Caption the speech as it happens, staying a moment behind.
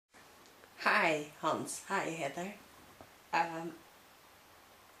Hi Hans, hi Heather.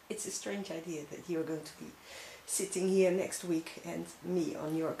 It's a strange idea that you're going to be sitting here next week and me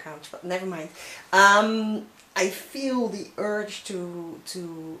on your couch, but never mind. I feel the urge to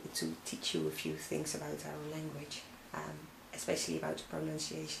teach you a few things about our language, especially about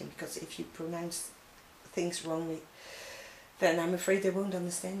pronunciation, because if you pronounce things wrongly, then I'm afraid they won't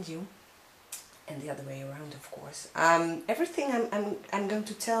understand you, and the other way around, of course. Everything I'm going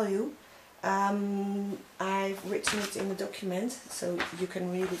to tell you, I've written it in a document, so you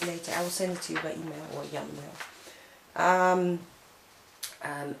can read it later. I will send it to you by email, or Jan will.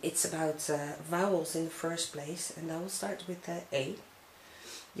 It's about vowels in the first place, and I will start with A.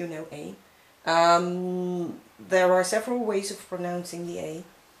 You know A. There are several ways of pronouncing the A,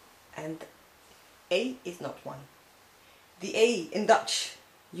 and A is not one. The A in Dutch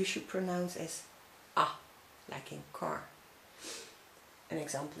you should pronounce as A, like in car. An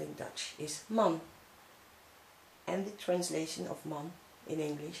example in Dutch is man, and the translation of man in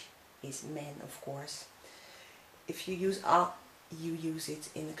English is man, of course. If you use A, you use it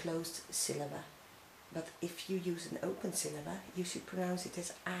in a closed syllable, but if you use an open syllable, you should pronounce it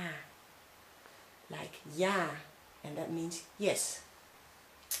as A, like ja, and that means yes.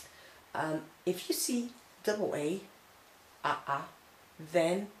 If you see double A,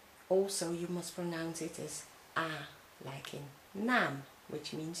 then also you must pronounce it as A, like in naam,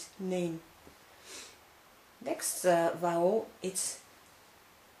 which means name. Next vowel, it's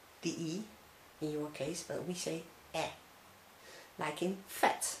the E in your case, but we say e, like in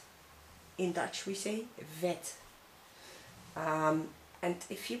vet. In Dutch we say vet. And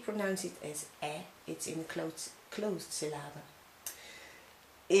if you pronounce it as e, it's in a closed syllable.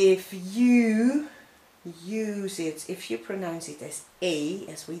 If you use it, if you pronounce it as a,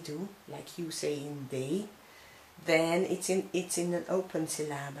 as we do, like you say in they, then it's in an open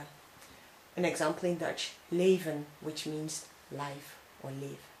syllable. An example in Dutch, leven, which means life or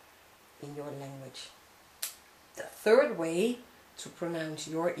live in your language. The third way to pronounce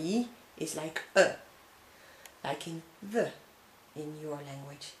your E is like in the in your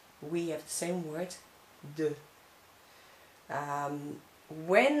language. We have the same word, de.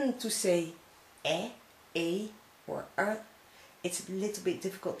 When to say e, a or it's a little bit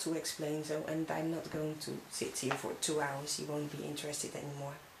difficult to explain, so, and I'm not going to sit here for 2 hours, you won't be interested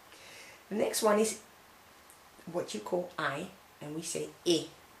anymore. The next one is what you call I, and we say I,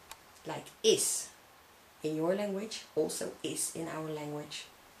 like is in your language, also is in our language.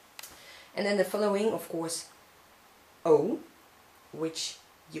 And then the following, of course, O, which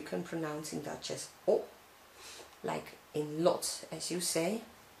you can pronounce in Dutch as o, like in lot, as you say.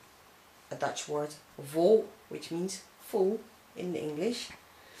 A Dutch word, vol, which means full in English.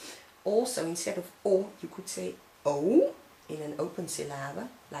 Also, instead of o, you could say o in an open syllable,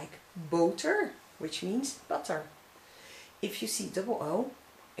 like boter, which means butter. If you see double O,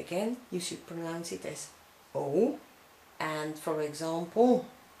 again, you should pronounce it as o. And for example,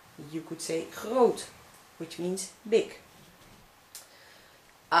 you could say groot, which means big.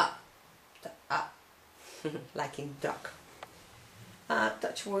 A, the A, like in duck. A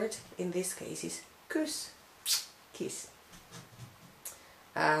Dutch word in this case is kus, kiss.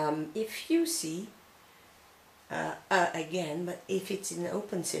 If you see again, but if it's in an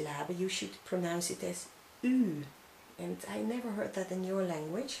open syllable, you should pronounce it as u. And I never heard that in your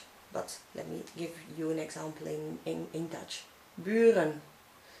language, but let me give you an example in Dutch. Buren,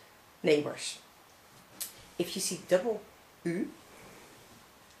 neighbors. If you see double u,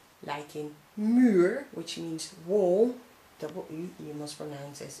 like in muur, which means wall, double u, you must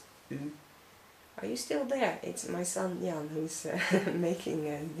pronounce as u. Are you still there? It's my son Jan who's making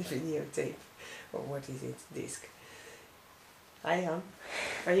a videotape, or what is it, disc. Hi Jan,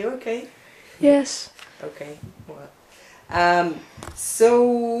 are you okay? Yes. Okay, well.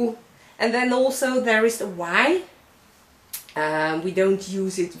 So, and then also there is the Y. We don't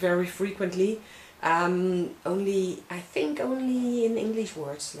use it very frequently. I think only in English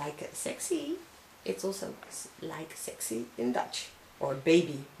words, like sexy. It's also like sexy in Dutch. Or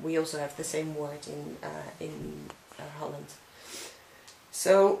baby. We also have the same word in Holland.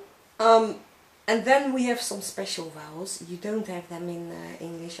 So, and then we have some special vowels. You don't have them in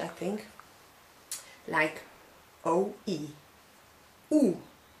English, I think. Like O-E. Oe,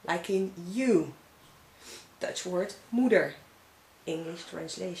 like in you. Dutch word moeder. English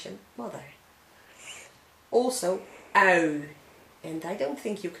translation mother. Also ui. And I don't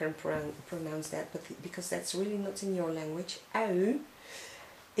think you can pronounce that, but because that's really not in your language. Ui.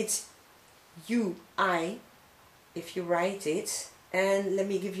 It's U-I if you write it. And let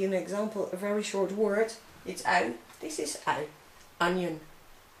me give you an example, a very short word. It's ui. This is ui. Onion.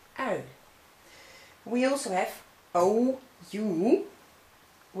 Ui. We also have OU,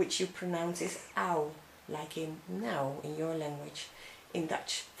 which you pronounce as au, like in now in your language. In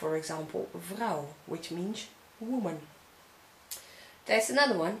Dutch, for example, vrouw, which means woman. There's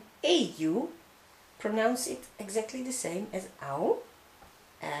another one, AU, pronounce it exactly the same as au,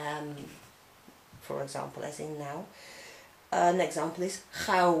 for example, as in now. An example is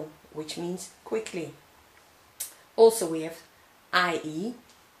gauw, which means quickly. Also we have IE,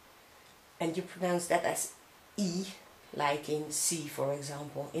 and you pronounce that as E, like in see, for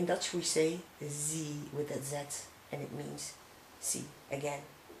example. In Dutch we say zie with a Z, and it means see again.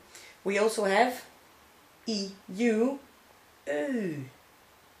 We also have EU,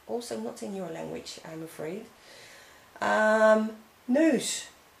 also not in your language, I'm afraid. Neus,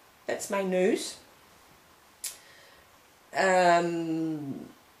 that's my nose.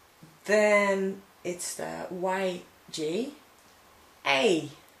 Then it's the YJ, A,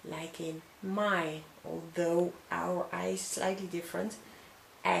 like in my, although our I is slightly different.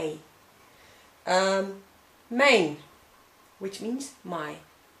 A. Mijn, which means my.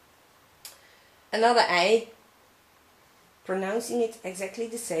 Another A, pronouncing it exactly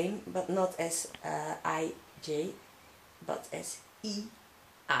the same, but not as IJ, but as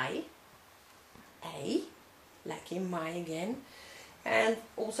EI. A, like in my again. And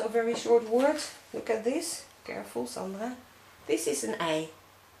also a very short word. Look at this. Careful, Sandra. This is an I,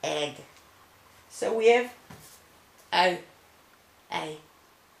 egg. So we have ui, ei,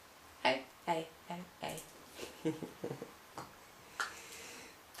 ui, ei, ui, ei.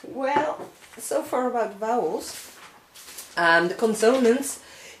 Well, so far about vowels. The consonants,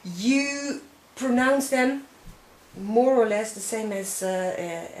 you pronounce them more or less the same as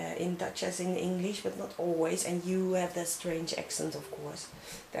in Dutch as in English, but not always, and you have that strange accent, of course,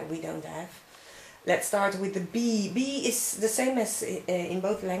 that we don't have. Let's start with the B. B is the same as in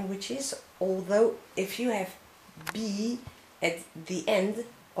both languages, although if you have B at the end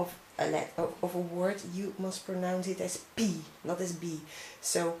of a word, you must pronounce it as P, not as B.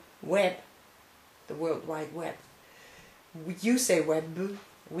 So web, the World Wide Web. You say web,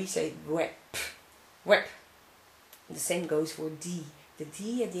 we say web. Web. The same goes for D. The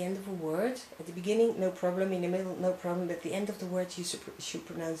D at the end of a word, at the beginning no problem, in the middle no problem, but at the end of the word you should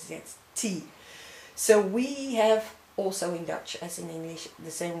pronounce it as T. So we have also in Dutch as in English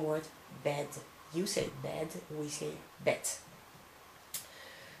the same word, bed. You say bed, we say bed.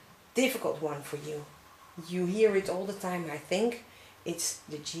 Difficult one for you. You hear it all the time, I think. It's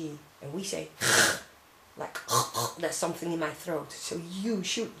the G, and we say like there's something in my throat. So you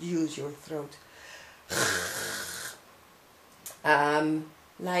should use your throat.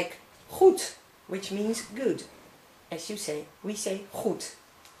 Like goed, which means good. As you say, we say goed.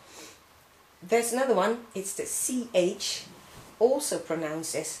 There's another one, it's the CH, also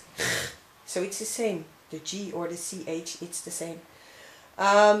pronounced as so it's the same. The G or the CH, it's the same.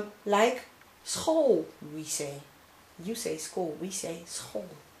 Like school, we say. You say school, we say school.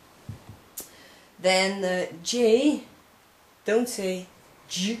 Then J, don't say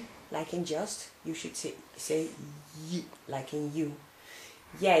J like in just. You should say Y like in you.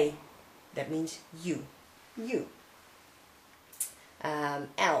 Jij, that means you. You.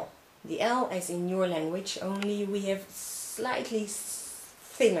 L. The L as in your language, only we have slightly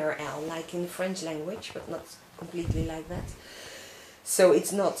thinner L, like in the French language, but not completely like that. So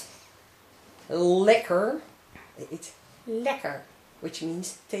it's not lekker, it's lekker, which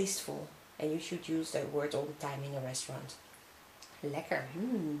means tasteful. And you should use that word all the time in a restaurant. Lekker.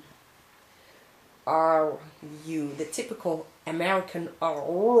 Are you, the typical American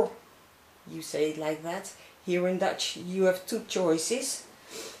R, you say it like that. Here in Dutch you have two choices.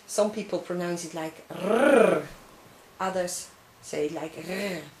 Some people pronounce it like R, others say it like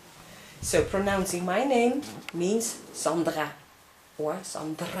R. So pronouncing my name means Sandra or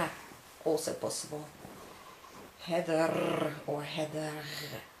Sandra, also possible. Heather or Heather,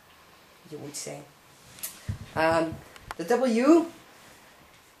 you would say. The W,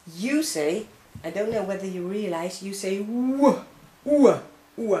 you say, I don't know whether you realize, you say w, w,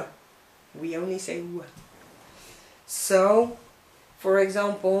 w. We only say w. So, for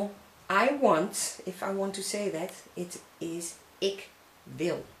example, I want, if I want to say that, it is ik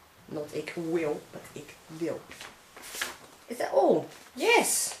wil. Not ik wil, but ik wil. Is that all?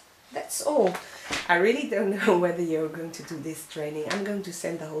 Yes, that's all. I really don't know whether you're going to do this training. I'm going to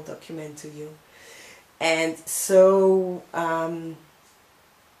send the whole document to you. And so, a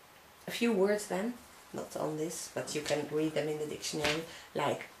few words then, not on this, but you can read them in the dictionary,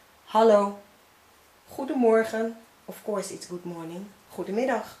 like hallo, goedemorgen, of course it's good morning,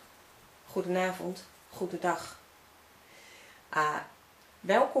 goedemiddag, goedenavond, goedendag.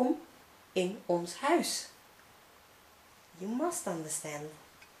 Welkom, in ons huis. You must understand.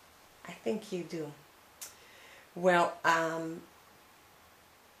 I think you do. Well,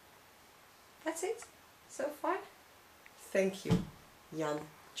 that's it so far. Thank you, Jan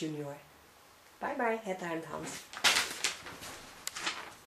Junior. Bye bye, het Hans.